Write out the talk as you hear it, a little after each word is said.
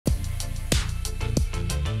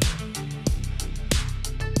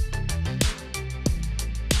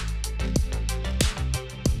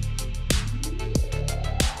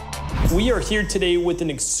we are here today with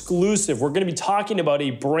an exclusive. We're going to be talking about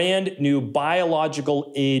a brand new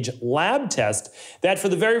biological age lab test that for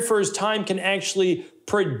the very first time can actually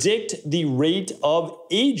predict the rate of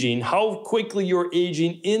aging, how quickly you're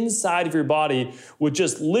aging inside of your body with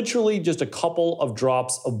just literally just a couple of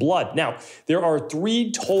drops of blood. Now, there are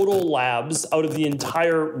 3 total labs out of the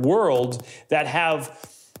entire world that have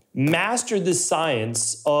mastered the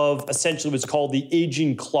science of essentially what's called the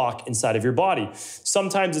aging clock inside of your body.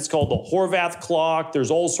 Sometimes it's called the Horvath clock.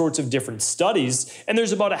 There's all sorts of different studies, and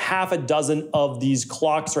there's about a half a dozen of these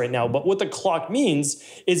clocks right now. But what the clock means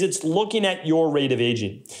is it's looking at your rate of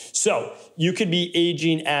aging. So you could be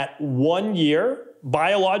aging at 1 year,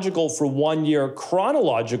 biological for 1 year,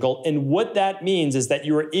 chronological. And what that means is that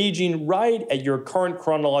you're aging right at your current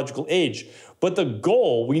chronological age. But the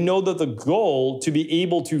goal, we know that the goal to be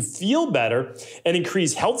able to feel better and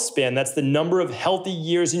increase health span, that's the number of healthy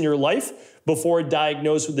years in your life before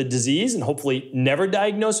diagnosed with a disease and hopefully never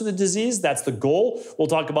diagnosed with a disease. That's the goal. We'll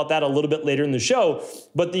talk about that a little bit later in the show.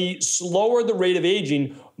 But the slower the rate of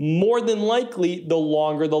aging, more than likely, the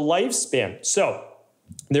longer the lifespan. So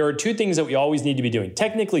there are 2 things that we always need to be doing,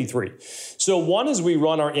 technically 3. So one is we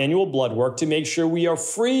run our annual blood work to make sure we are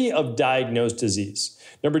free of diagnosed disease.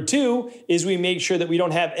 Number 2 is we make sure that we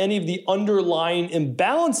don't have any of the underlying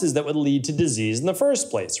imbalances that would lead to disease in the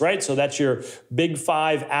first place, right? So that's your big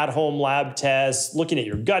 5 at-home lab tests, looking at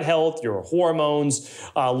your gut health, your hormones,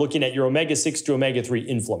 looking at your omega-6 to omega-3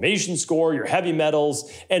 inflammation score, your heavy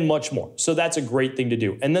metals, and much more. So that's a great thing to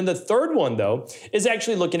do. And then the third one, though, is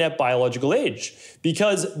actually looking at biological age,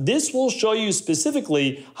 because this will show you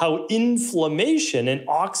specifically how inflammation and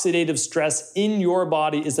oxidative stress in your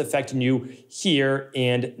body is affecting you here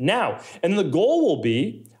and now. And the goal will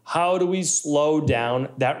be, how do we slow down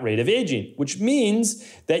that rate of aging? Which means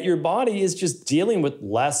that your body is just dealing with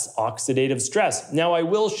less oxidative stress. Now, I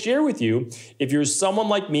will share with you, if you're someone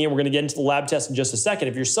like me, and we're going to get into the lab test in just a second,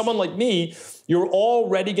 if you're someone like me, you're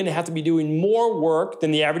already going to have to be doing more work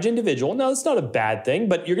than the average individual. Now, that's not a bad thing,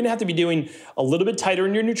 but you're going to have to be doing a little bit tighter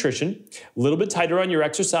in your nutrition, a little bit tighter on your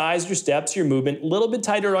exercise, your steps, your movement, a little bit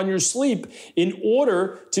tighter on your sleep in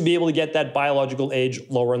order to be able to get that biological age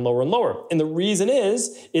lower and lower and lower. And the reason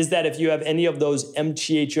is that if you have any of those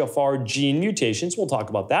MTHFR gene mutations, we'll talk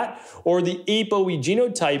about that, or the APOE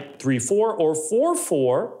genotype 3-4 or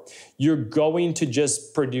 4-4, you're going to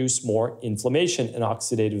just produce more inflammation and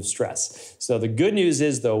oxidative stress. So the good news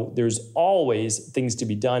is, though, there's always things to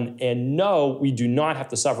be done. And no, we do not have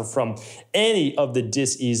to suffer from any of the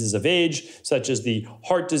diseases of age, such as the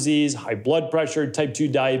heart disease, high blood pressure, type 2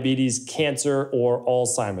 diabetes, cancer, or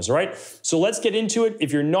Alzheimer's, all right? So let's get into it.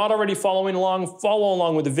 If you're not already following along, follow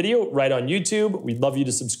along with the video right on YouTube. We'd love you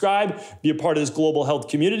to subscribe, be a part of this global health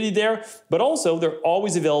community there. But also, they're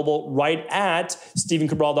always available right at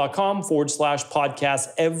stevencabral.com/podcast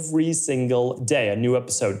every single day, a new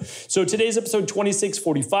episode. So today's episode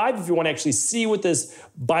 2645, if you want to actually see what this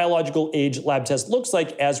biological age lab test looks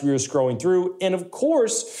like as we were scrolling through. And of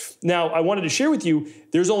course, now I wanted to share with you,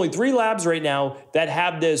 there's only 3 labs right now that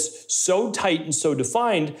have this so tight and so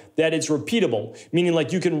defined that it's repeatable, meaning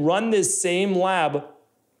like you can run this same lab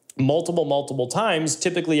multiple times,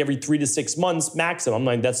 typically every 3 to 6 months maximum.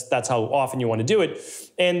 Like that's how often you want to do it.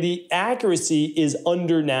 And the accuracy is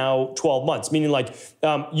under now 12 months, meaning like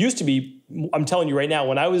used to be, I'm telling you right now,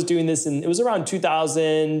 when I was doing this, and it was around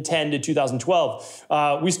 2010 to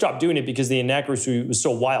 2012, we stopped doing it because the inaccuracy was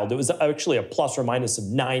so wild. It was actually a plus or minus of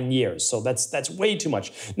 9 years. So that's way too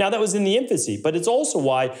much. Now, that was in the infancy, but it's also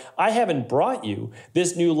why I haven't brought you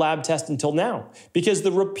this new lab test until now, because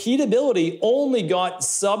the repeatability only got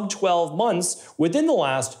sub 12 months within the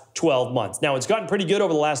last 12 months. Now, it's gotten pretty good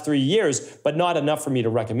over the last 3 years, but not enough for me to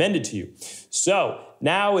recommend it to you. So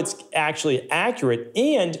now it's actually accurate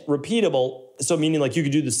and repeatable. So meaning like you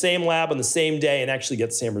could do the same lab on the same day and actually get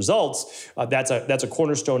the same results. That's a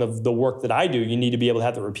cornerstone of the work that I do. You need to be able to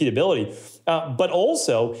have the repeatability, but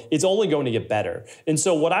also it's only going to get better. And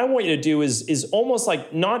so what I want you to do is almost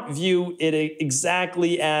like not view it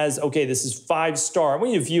exactly as, okay, this is 5-star. I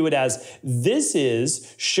want you to view it as this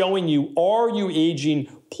is showing you, are you aging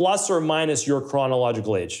plus or minus your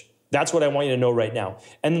chronological age? That's what I want you to know right now.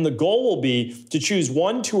 And then the goal will be to choose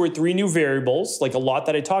 1, 2, or 3 new variables, like a lot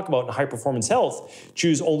that I talk about in high performance health.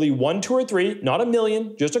 Choose only 1, 2, or 3, not a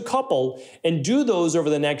million, just a couple, and do those over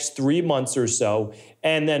the next 3 months or so,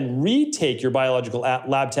 and then retake your biological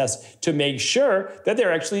lab tests to make sure that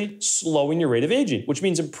they're actually slowing your rate of aging, which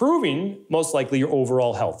means improving, most likely, your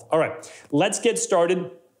overall health. All right, let's get started.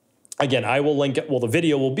 Again, I will link it. Well, the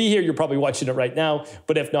video will be here. You're probably watching it right now.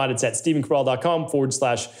 But if not, it's at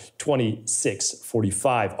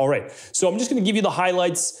stevencabral.com/2645. All right. So I'm just going to give you the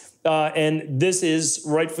highlights. And this is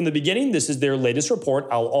right from the beginning. This is their latest report.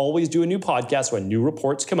 I'll always do a new podcast when new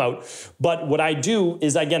reports come out. But what I do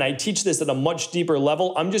is, again, I teach this at a much deeper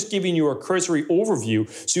level. I'm just giving you a cursory overview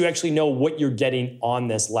so you actually know what you're getting on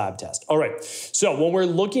this lab test. All right. So when we're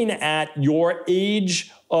looking at your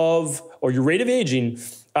age of, or your rate of aging,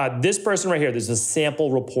 this person right here, there's a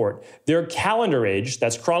sample report. Their calendar age,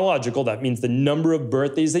 that's chronological, that means the number of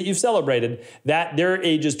birthdays that you've celebrated, that their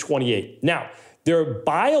age is 28. Now, their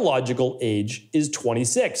biological age is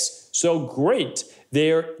 26. So great.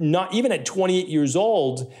 They're not, even at 28 years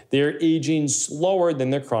old, they're aging slower than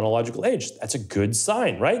their chronological age. That's a good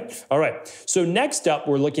sign, right? All right. So next up,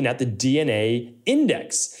 we're looking at the DNA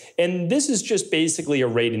index. And this is just basically a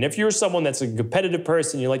rating. If you're someone that's a competitive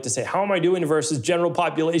person, you like to say, how am I doing versus general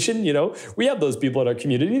population? You know, we have those people in our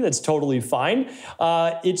community. That's totally fine.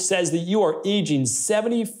 It says that you are aging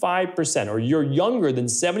 75%, or you're younger than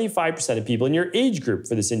 75% of people in your age group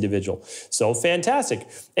for this individual. So fantastic.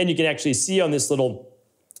 And you can actually see on this little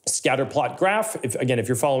scatter plot graph, if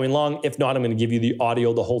you're following along. If not, I'm going to give you the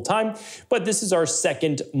audio the whole time. But this is our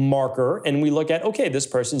second marker, and we look at, okay, this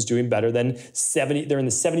person's doing better than 70, they're in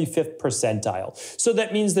the 75th percentile. So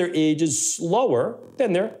that means their age is slower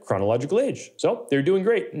than their chronological age. So they're doing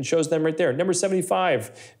great, and shows them right there, number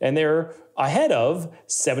 75, and they're ahead of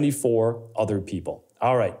 74 other people.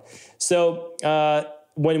 All right, so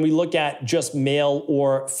when we look at just male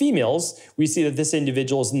or females, we see that this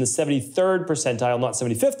individual is in the 73rd percentile, not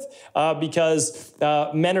 75th, because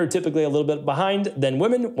men are typically a little bit behind than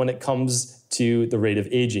women when it comes to the rate of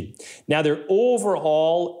aging. Now, their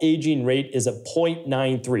overall aging rate is at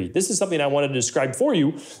 0.93. This is something I wanted to describe for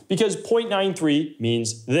you because 0.93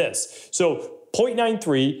 means this. So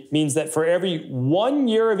 0.93 means that for every 1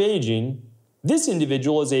 year of aging, this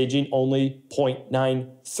individual is aging only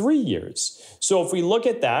 0.93 years. So if we look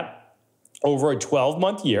at that over a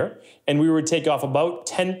 12-month year, and we would take off about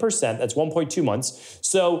 10%, that's 1.2 months.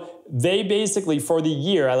 So they basically, for the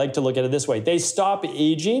year, I like to look at it this way, they stop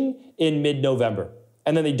aging in mid-November,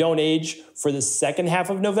 and then they don't age for the second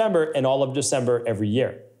half of November and all of December every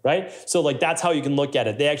year. Right? So like that's how you can look at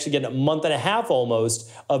it. They actually get a month and a half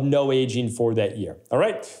almost of no aging for that year. All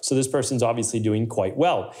right? So this person's obviously doing quite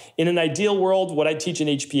well. In an ideal world, what I teach in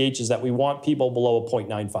HPH is that we want people below a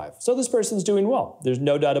 0.95. So this person's doing well. There's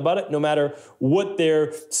no doubt about it, no matter what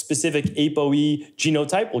their specific APOE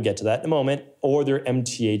genotype, we'll get to that in a moment, or their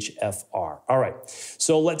MTHFR. All right,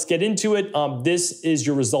 so let's get into it. This is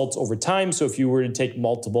your results over time. So if you were to take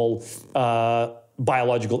multiple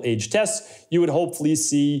biological age tests, you would hopefully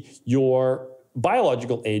see your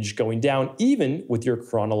biological age going down, even with your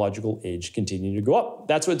chronological age continuing to go up.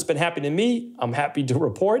 That's what's been happening to me. I'm happy to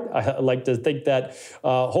report. I like to think that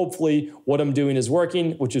hopefully what I'm doing is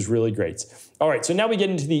working, which is really great. All right, so now we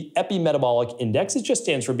get into the epimetabolic index. It just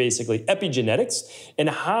stands for basically epigenetics and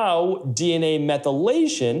how DNA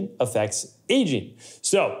methylation affects aging.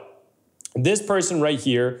 So this person right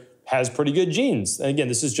here has pretty good genes. And again,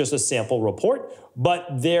 this is just a sample report, but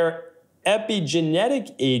their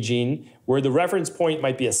epigenetic aging, where the reference point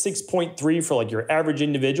might be a 6.3 for like your average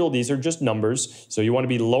individual, these are just numbers, so you want to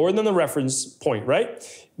be lower than the reference point, right?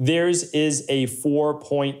 Theirs is a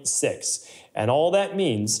 4.6. And all that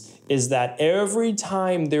means is that every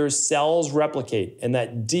time their cells replicate, and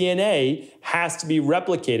that DNA has to be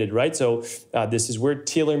replicated, right? So this is where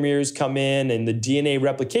telomeres come in, and the DNA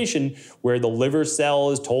replication, where the liver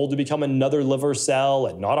cell is told to become another liver cell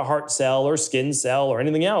and not a heart cell or skin cell or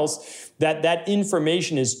anything else, that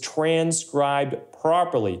information is transcribed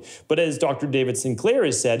properly. But as Dr. David Sinclair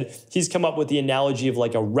has said, he's come up with the analogy of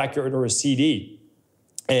like a record or a CD.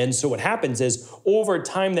 And so what happens is over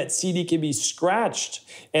time that CD can be scratched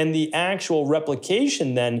and the actual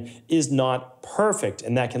replication then is not perfect,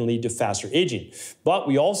 and that can lead to faster aging. But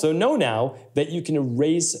we also know now that you can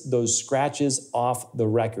erase those scratches off the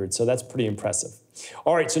record. So that's pretty impressive.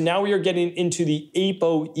 All right, so now we are getting into the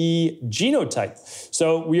APOE genotype.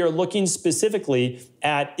 So we are looking specifically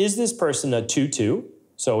at, is this person a 2-2?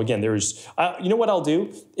 So again, there's, you know what I'll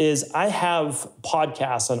do is I have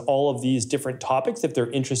podcasts on all of these different topics if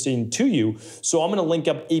they're interesting to you. So I'm going to link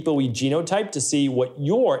up APOE genotype to see what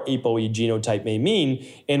your APOE genotype may mean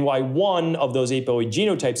and why one of those APOE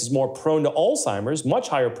genotypes is more prone to Alzheimer's, much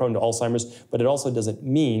higher prone to Alzheimer's, but it also doesn't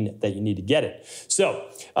mean that you need to get it. So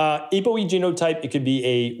APOE genotype, it could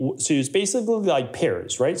be so it's basically like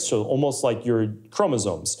pairs, right? So almost like your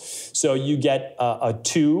chromosomes. So you get a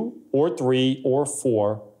 2 or 3 or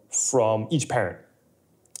 4 from each parent.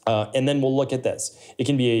 And then we'll look at this. It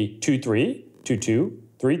can be a 2-3, 2-2,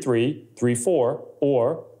 3-3, 3-4,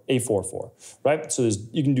 or a 4-4, right? So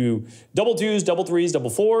you can do double 2s, double 3s,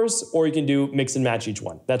 double 4s, or you can do mix and match each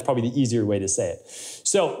one. That's probably the easier way to say it.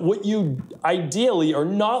 So what you ideally are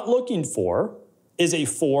not looking for is a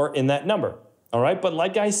 4 in that number, all right? But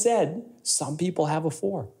like I said, some people have a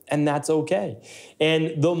 4, and that's okay.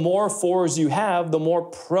 And the more 4s you have, the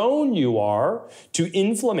more prone you are to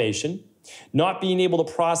inflammation, not being able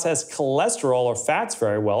to process cholesterol or fats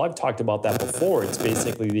very well. I've talked about that before. It's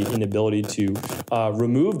basically the inability to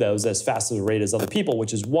remove those as fast as a rate as other people,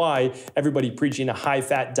 which is why everybody preaching a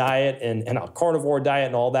high-fat diet and a carnivore diet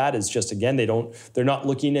and all that is just, again, they're not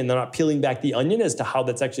looking and they're not peeling back the onion as to how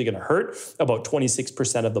that's actually going to hurt about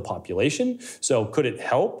 26% of the population. So could it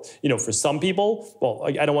help? You know, for some people, well,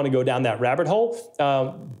 I don't want to go down that rabbit hole,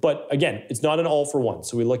 but again, it's not an all for one.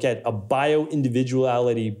 So we look at a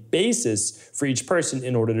bio-individuality basis for each person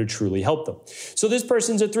in order to truly help them. So this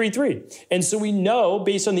person's a 3-3. And so we know,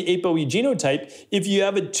 based on the APOE genotype, if you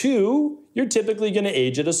have a 2, you're typically going to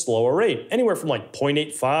age at a slower rate, anywhere from like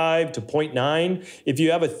 0.85 to 0.9. If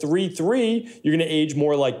you have a 3-3, you're going to age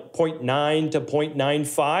more like 0.9 to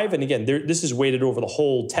 0.95. And again, this is weighted over the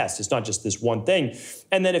whole test. It's not just this one thing.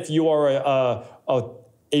 And then if you are a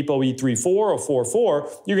APOE 3-4 or 4-4,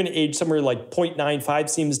 you're going to age somewhere like 0.95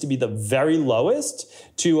 seems to be the very lowest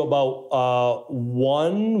to about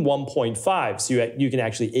 1.5. So you can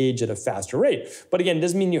actually age at a faster rate. But again, it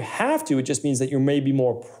doesn't mean you have to. It just means that you're maybe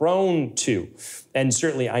more prone to. And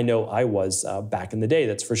certainly I know I was back in the day,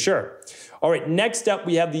 that's for sure. All right, next up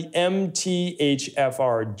we have the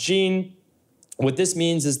MTHFR gene. What this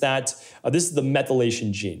means is that this is the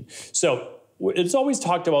methylation gene. So it's always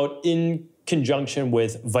talked about in conjunction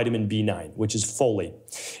with vitamin B9, which is folate.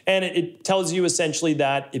 And it tells you essentially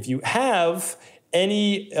that if you have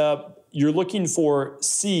any, you're looking for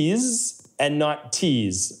C's and not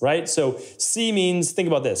T's, right? So C means, think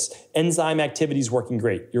about this, enzyme activity is working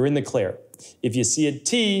great. You're in the clear. If you see a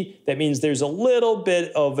T, that means there's a little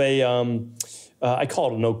bit of a, I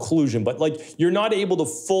call it an occlusion, but like you're not able to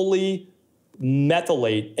fully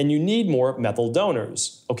methylate and you need more methyl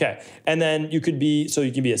donors. Okay, and then you can be a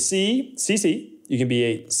CC, you can be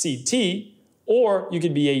a CT, or you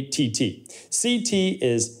could be a TT. CT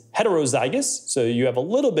is heterozygous, so you have a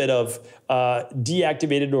little bit of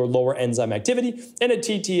deactivated or lower enzyme activity, and a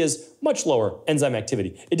TT is much lower enzyme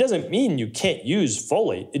activity. It doesn't mean you can't use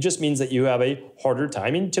folate. It just means that you have a harder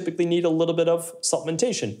time and typically need a little bit of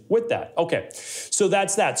supplementation with that. Okay, so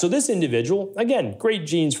that's that. So this individual, again, great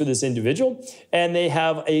genes for this individual, and they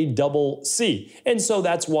have a double C. And so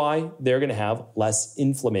that's why they're gonna have less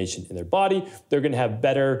inflammation in their body. They're gonna have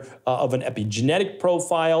better of an epigenetic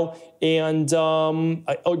profile and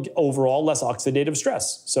overall less oxidative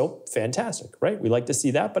stress. So fantastic, right? We like to see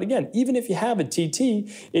that. But again, even if you have a TT,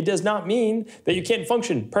 it does not mean that you can't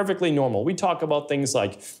function perfectly normal. We talk about things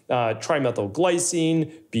like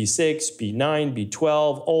trimethylglycine, B6, B9,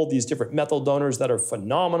 B12, all these different methyl donors that are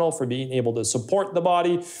phenomenal for being able to support the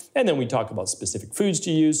body. And then we talk about specific foods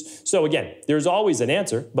to use. So again, there's always an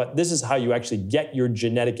answer, but this is how you actually get your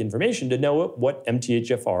genetic information to know what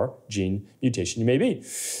MTHFR gene mutation you may be.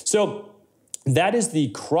 So that is the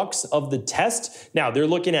crux of the test. Now, they're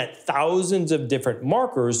looking at thousands of different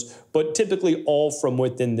markers, but typically all from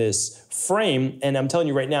within this frame. And I'm telling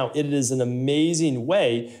you right now, it is an amazing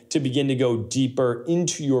way to begin to go deeper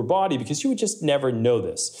into your body because you would just never know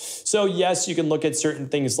this. So yes, you can look at certain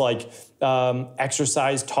things like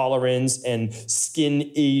exercise tolerance and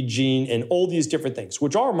skin aging and all these different things,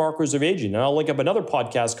 which are markers of aging. And I'll link up another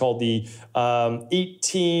podcast called the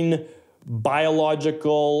 18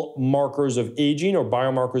 biological markers of aging or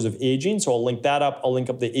biomarkers of aging. So I'll link that up. I'll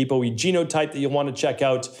link up the APOE genotype that you'll want to check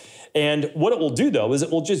out. And what it will do though is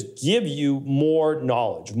it will just give you more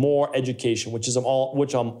knowledge, more education, which I'm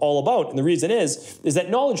all about. And the reason is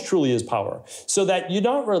that knowledge truly is power. So that you're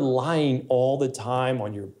not relying all the time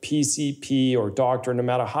on your PCP or doctor, no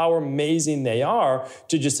matter how amazing they are,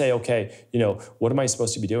 to just say, okay, what am I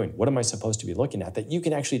supposed to be doing? What am I supposed to be looking at? That you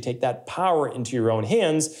can actually take that power into your own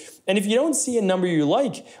hands. And if you don't see a number you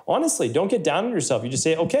like, honestly, don't get down on yourself. You just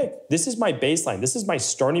say, okay, this is my baseline. This is my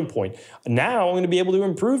starting point. Now I'm going to be able to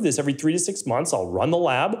improve this every 3 to 6 months. I'll run the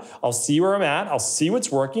lab. I'll see where I'm at. I'll see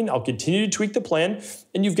what's working. I'll continue to tweak the plan.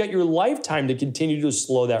 And you've got your lifetime to continue to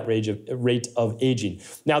slow that rate of aging.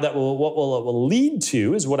 Now, what will lead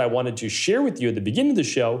to is what I wanted to share with you at the beginning of the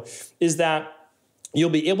show is that you'll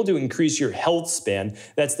be able to increase your health span.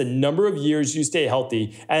 That's the number of years you stay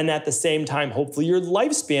healthy. And at the same time, hopefully your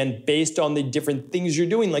lifespan based on the different things you're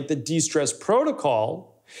doing, like the de-stress protocol,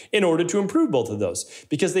 in order to improve both of those.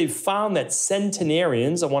 Because they've found that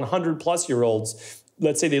centenarians, 100+ year olds,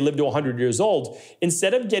 let's say they live to 100 years old,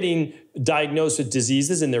 instead of getting diagnosed with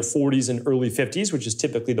diseases in their 40s and early 50s, which is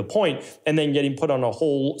typically the point, and then getting put on a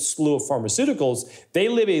whole slew of pharmaceuticals, they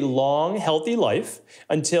live a long, healthy life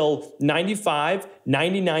until 95,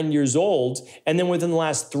 99 years old. And then within the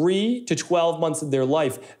last 3 to 12 months of their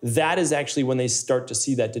life, that is actually when they start to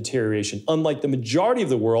see that deterioration. Unlike the majority of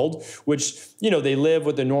the world, which, they live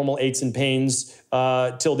with the normal aches and pains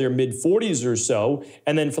till their mid-40s or so,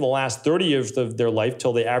 and then for the last 30 years of their life,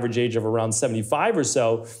 till the average age of around 75 or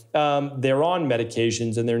so, they're on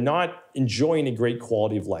medications and they're not enjoying a great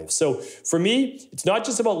quality of life. So for me, it's not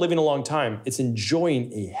just about living a long time, it's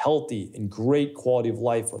enjoying a healthy and great quality of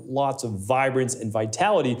life with lots of vibrance and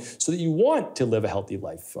vitality so that you want to live a healthy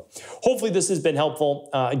life. Hopefully this has been helpful.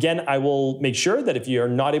 Again, I will make sure that if you are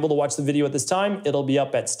not able to watch the video at this time, it'll be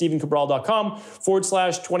up at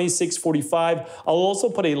stevencabral.com/2645. I'll also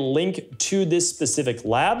put a link to this specific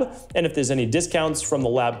lab, and if there's any discounts from the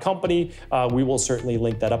lab company, we will certainly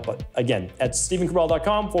link that up. But again, at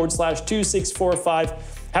stevencabral.com/2645.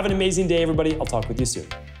 Have an amazing day, everybody. I'll talk with you soon.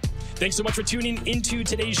 Thanks so much for tuning into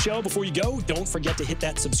today's show. Before you go, don't forget to hit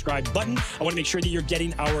that subscribe button. I want to make sure that you're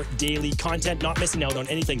getting our daily content, not missing out on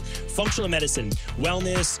anything. Functional medicine,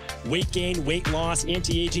 wellness, weight gain, weight loss,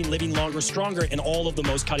 anti-aging, living longer, stronger, and all of the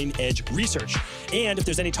most cutting-edge research. And if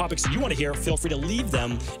there's any topics you want to hear, feel free to leave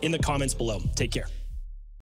them in the comments below. Take care.